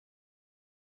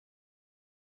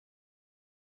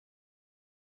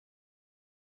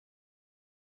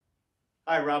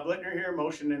Hi, Rob Littner here,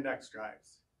 Motion Index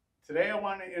Drives. Today I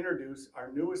want to introduce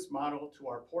our newest model to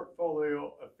our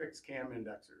portfolio of fixed cam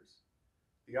indexers.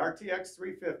 The RTX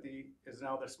 350 is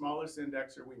now the smallest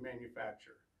indexer we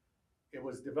manufacture. It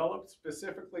was developed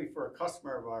specifically for a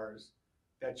customer of ours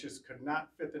that just could not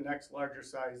fit the next larger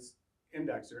size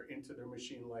indexer into their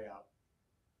machine layout.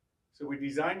 So we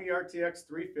designed the RTX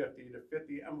 350 to fit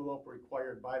the envelope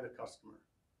required by the customer.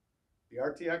 The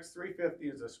RTX 350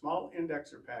 is a small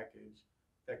indexer package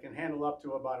that can handle up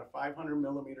to about a 500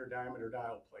 millimeter diameter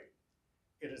dial plate.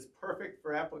 It is perfect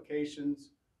for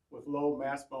applications with low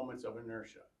mass moments of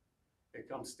inertia. It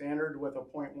comes standard with a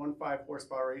 0.15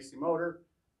 horsepower AC motor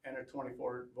and a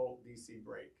 24 volt DC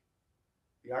brake.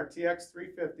 The RTX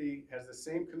 350 has the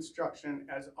same construction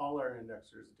as all our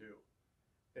indexers do.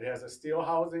 It has a steel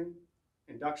housing,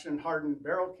 induction hardened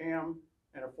barrel cam,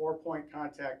 and a 4-point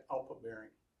contact output bearing.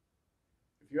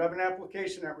 If you have an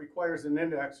application that requires an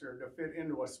indexer to fit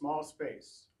into a small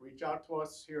space, reach out to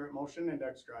us here at Motion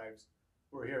Index Drives.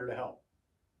 We're here to help.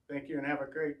 Thank you and have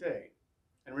a great day.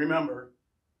 And remember,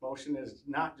 motion is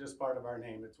not just part of our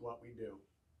name, it's what we do.